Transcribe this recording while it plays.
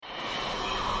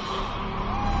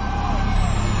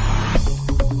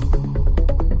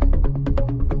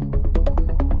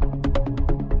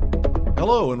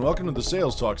Hello and welcome to the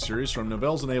Sales Talk series from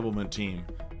Novell's Enablement team.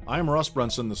 I'm Ross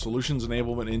Brunson, the Solutions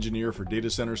Enablement Engineer for Data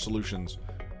Center Solutions.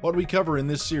 What we cover in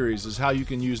this series is how you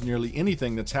can use nearly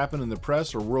anything that's happened in the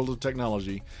press or world of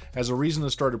technology as a reason to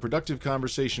start a productive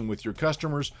conversation with your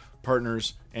customers,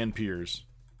 partners, and peers.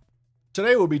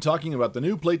 Today we'll be talking about the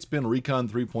new PlateSpin Recon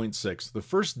 3.6, the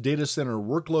first data center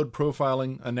workload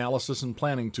profiling, analysis, and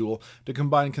planning tool to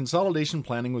combine consolidation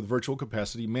planning with virtual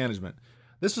capacity management.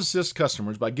 This assists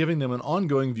customers by giving them an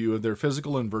ongoing view of their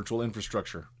physical and virtual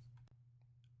infrastructure.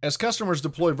 As customers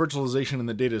deploy virtualization in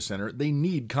the data center, they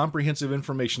need comprehensive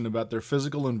information about their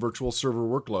physical and virtual server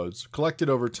workloads, collected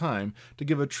over time, to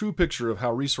give a true picture of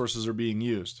how resources are being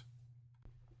used.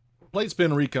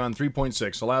 PlateSpin Recon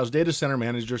 3.6 allows data center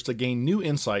managers to gain new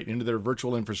insight into their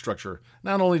virtual infrastructure,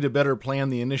 not only to better plan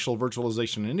the initial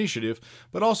virtualization initiative,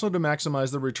 but also to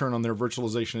maximize the return on their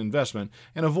virtualization investment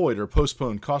and avoid or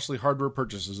postpone costly hardware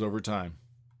purchases over time.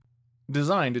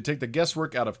 Designed to take the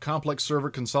guesswork out of complex server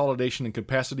consolidation and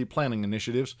capacity planning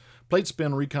initiatives,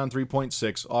 PlateSpin Recon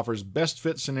 3.6 offers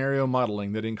best-fit scenario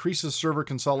modeling that increases server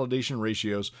consolidation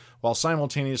ratios while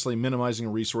simultaneously minimizing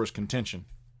resource contention.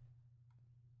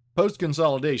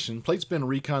 Post-consolidation, PlateSpin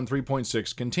Recon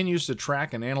 3.6 continues to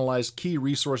track and analyze key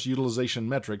resource utilization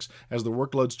metrics as the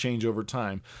workloads change over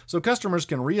time, so customers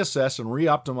can reassess and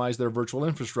re-optimize their virtual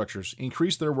infrastructures,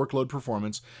 increase their workload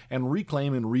performance, and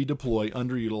reclaim and redeploy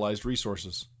underutilized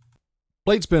resources.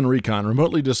 PlateSpin Recon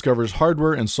remotely discovers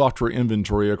hardware and software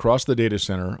inventory across the data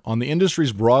center on the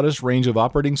industry's broadest range of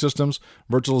operating systems,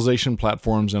 virtualization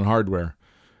platforms, and hardware.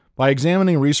 By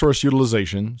examining resource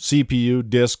utilization, CPU,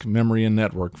 disk, memory, and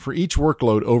network for each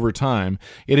workload over time,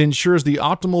 it ensures the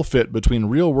optimal fit between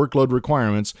real workload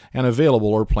requirements and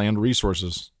available or planned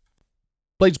resources.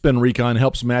 PlateSpin Recon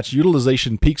helps match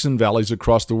utilization peaks and valleys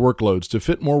across the workloads to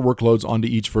fit more workloads onto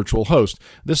each virtual host.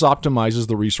 This optimizes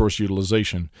the resource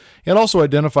utilization. It also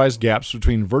identifies gaps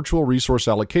between virtual resource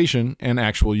allocation and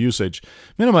actual usage.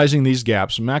 Minimizing these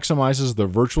gaps maximizes the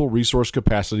virtual resource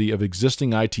capacity of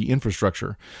existing IT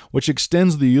infrastructure, which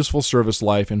extends the useful service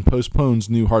life and postpones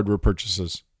new hardware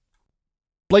purchases.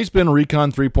 PlateSpin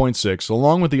Recon 3.6,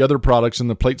 along with the other products in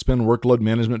the PlateSpin workload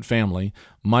management family,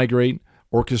 Migrate,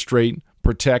 Orchestrate,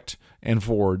 Protect, and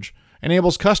Forge,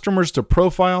 enables customers to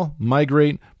profile,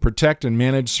 migrate, protect, and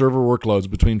manage server workloads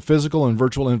between physical and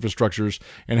virtual infrastructures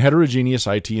and heterogeneous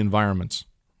IT environments.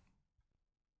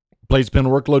 PlateSpin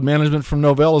Workload Management from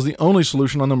Novell is the only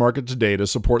solution on the market today to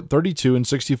support 32 and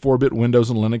 64-bit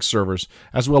Windows and Linux servers,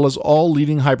 as well as all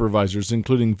leading hypervisors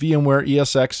including VMware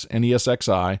ESX and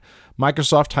ESXi,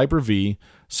 Microsoft Hyper-V,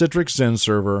 Citrix Xen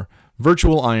Server,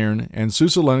 Virtual Iron, and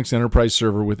SUSE Linux Enterprise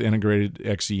Server with integrated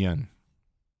XEN.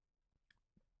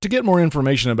 To get more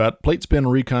information about PlateSpin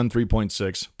Recon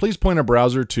 3.6, please point a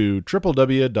browser to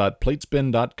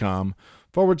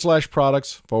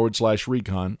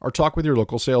www.platespin.com/products/recon or talk with your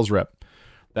local sales rep.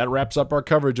 That wraps up our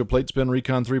coverage of PlateSpin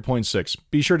Recon 3.6.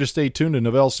 Be sure to stay tuned to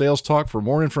Novell Sales Talk for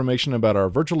more information about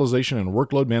our virtualization and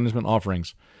workload management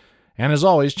offerings. And as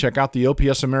always, check out the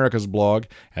OPS Americas blog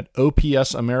at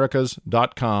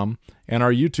opsamericas.com and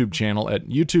our YouTube channel at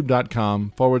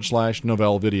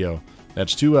youtube.com/Novell Video.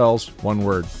 That's 2 L's, 1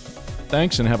 word.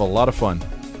 Thanks and have a lot of fun.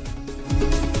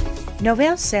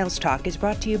 Novell Sales Talk is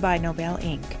brought to you by Novell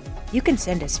Inc. You can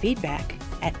send us feedback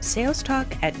at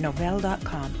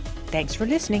salestalk@novell.com. Thanks for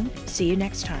listening. See you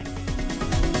next time.